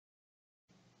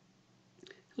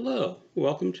Hello,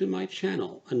 welcome to my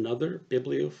channel, Another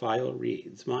Bibliophile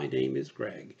Reads. My name is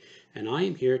Greg, and I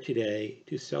am here today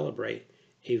to celebrate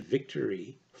a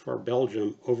victory for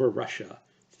Belgium over Russia,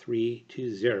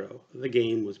 3-0. The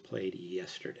game was played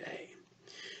yesterday.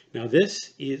 Now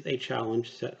this is a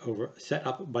challenge set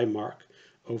up by Mark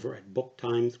over at Book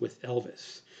Times with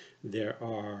Elvis. There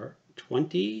are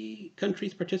 20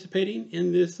 countries participating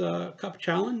in this cup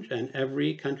challenge, and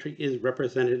every country is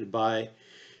represented by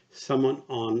someone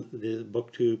on the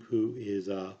booktube who is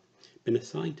been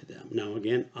assigned to them. Now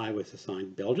again, I was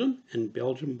assigned Belgium, and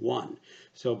Belgium won.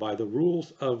 So by the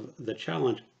rules of the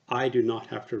challenge, I do not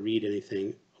have to read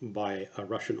anything by a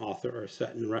Russian author or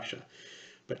set in Russia.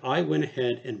 But I went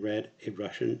ahead and read a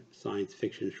Russian science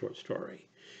fiction short story.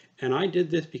 And I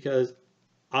did this because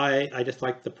I just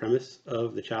liked the premise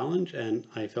of the challenge, and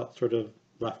I felt sort of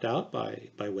left out by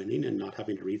winning and not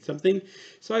having to read something.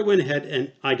 So I went ahead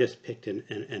and I just picked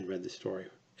and read the story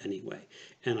anyway.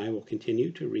 And I will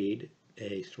continue to read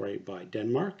a story by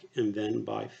Denmark and then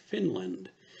by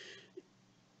Finland,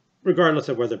 regardless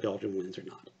of whether Belgium wins or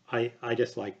not. I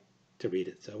just like to read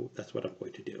it, so that's what I'm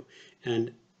going to do.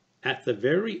 And at the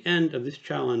very end of this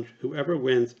challenge, whoever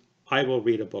wins, I will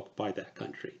read a book by that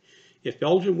country. If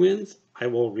Belgium wins, I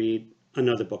will read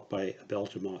another book by a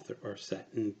Belgian author or set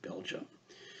in Belgium.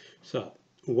 So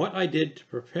what I did to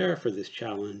prepare for this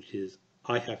challenge is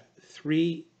I have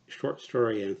 3 short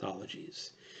story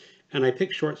anthologies. And I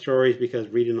picked short stories because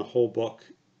reading a whole book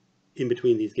in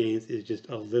between these games is just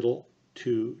a little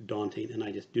too daunting, and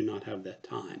I just do not have that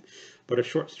time. But a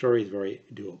short story is very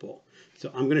doable.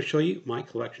 So I'm going to show you my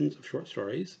collections of short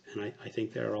stories, and I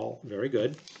think they're all very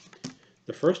good.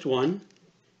 The first one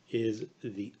is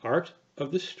The Art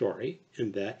of the Story,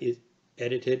 and that is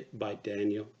edited by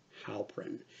Daniel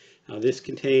Halpern. Now this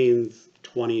contains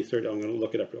 30, I'm going to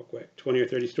look it up real quick, 20 or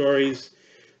 30 stories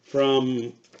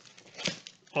from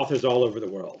authors all over the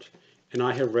world. And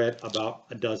I have read about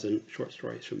a dozen short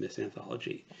stories from this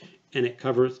anthology. And it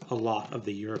covers a lot of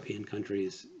the European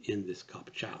countries in this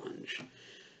cup challenge.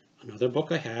 Another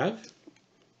book I have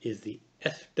is the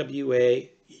SFWA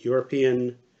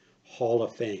European Hall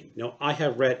of Fame. Now, I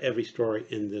have read every story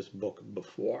in this book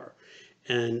before,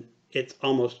 and it's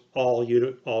almost all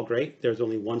great. There's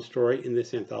only one story in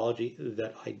this anthology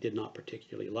that I did not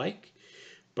particularly like,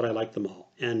 but I like them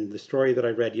all. And the story that I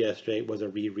read yesterday was a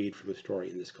reread from a story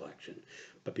in this collection.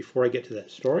 But before I get to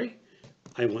that story,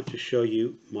 I want to show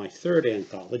you my third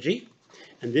anthology.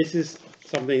 And this is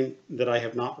something that I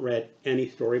have not read any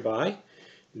story by.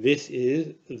 This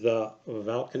is the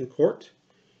Valancourt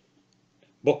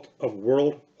Book of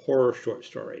World Horror Short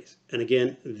Stories. And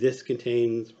again, this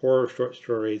contains horror short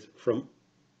stories from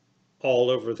all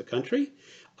over the country.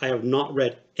 I have not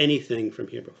read anything from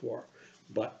here before,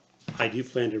 but I do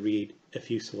plan to read a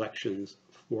few selections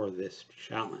for this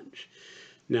challenge.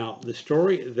 Now, the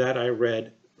story that I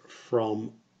read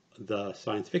from the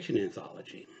science fiction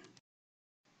anthology,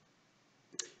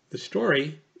 the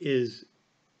story is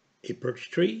A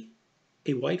Birch Tree,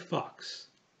 a White Fox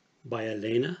by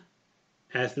Elena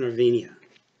Arsenieva.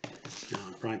 Now,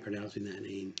 I'm probably pronouncing that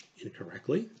name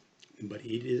incorrectly, but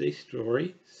it is a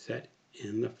story set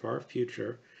in the far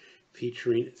future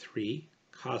featuring 3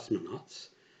 cosmonauts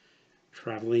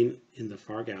traveling in the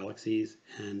far galaxies,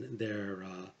 and their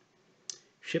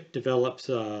ship develops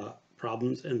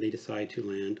problems, and they decide to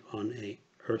land on a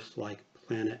Earth-like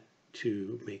planet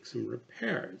to make some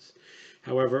repairs.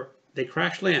 However, they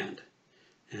crash land,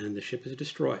 and the ship is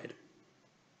destroyed.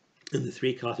 And the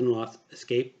 3 cosmonauts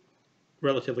escape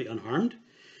relatively unharmed,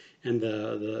 and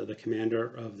the commander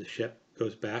of the ship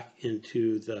goes back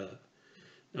into their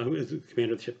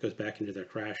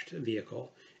crashed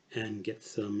vehicle and gets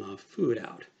some food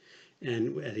out.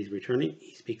 And as he's returning,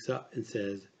 he speaks up and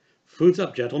says, "Food's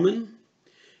up, gentlemen,"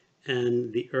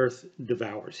 and the Earth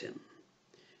devours him.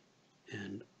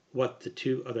 And what the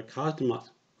 2 other cosmonauts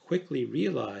quickly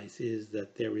realize is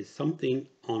that there is something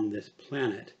on this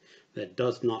planet that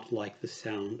does not like the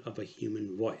sound of a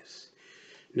human voice.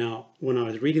 Now, when I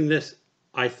was reading this,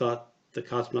 I thought the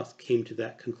cosmonauts came to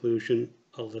that conclusion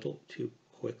a little too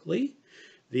quickly.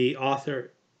 The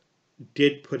author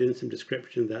did put in some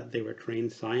description that they were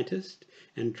trained scientists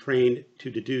and trained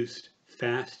to deduce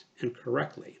fast and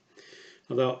correctly,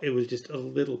 although it was just a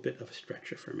little bit of a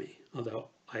stretcher for me, although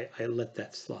I let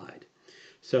that slide.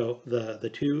 So the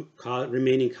 2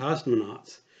 remaining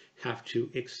cosmonauts have to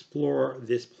explore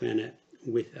this planet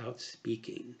without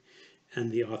speaking. And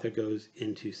the author goes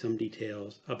into some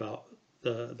details about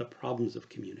the problems of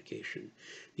communication.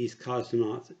 These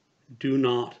cosmonauts do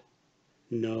not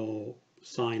know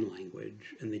sign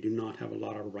language, and they do not have a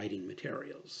lot of writing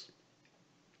materials.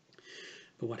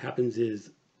 But what happens is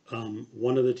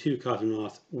one of the two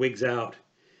cosmonauts wigs out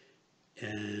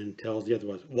and tells the other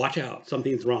ones, watch out,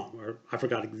 something's wrong. Or I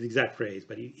forgot the exact phrase,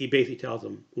 but he basically tells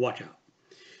them, watch out.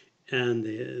 And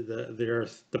the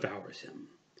Earth devours him.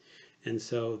 And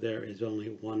so there is only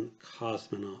one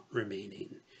cosmonaut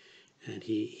remaining. And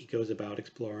he goes about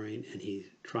exploring, and he's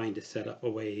trying to set up a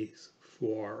ways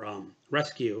for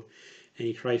rescue. And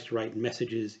he tries to write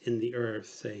messages in the Earth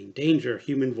saying, danger,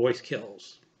 human voice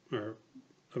kills, or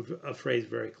a phrase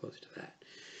very close to that.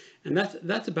 And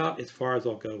that's about as far as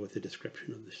I'll go with the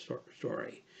description of the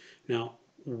story. Now,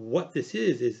 what this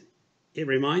is it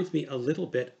reminds me a little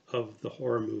bit of the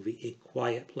horror movie A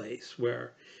Quiet Place,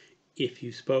 where if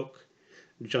you spoke,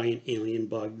 giant alien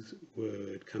bugs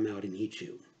would come out and eat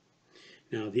you.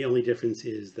 Now, the only difference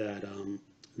is that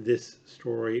this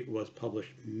story was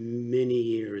published many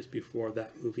years before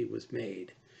that movie was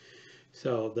made.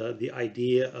 So the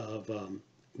idea of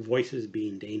voices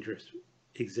being dangerous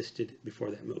existed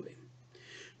before that movie.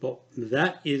 Well,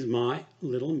 that is my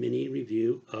little mini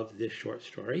review of this short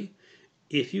story.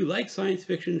 If you like science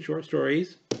fiction short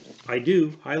stories, I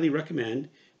do highly recommend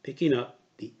picking up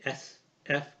the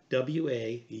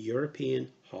SFWA European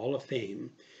Hall of Fame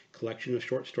collection of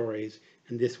short stories,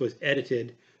 and this was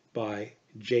edited by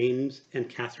James and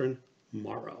Kathryn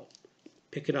Morrow.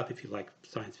 Pick it up if you like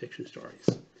science fiction stories.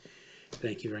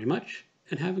 Thank you very much,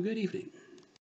 and have a good evening.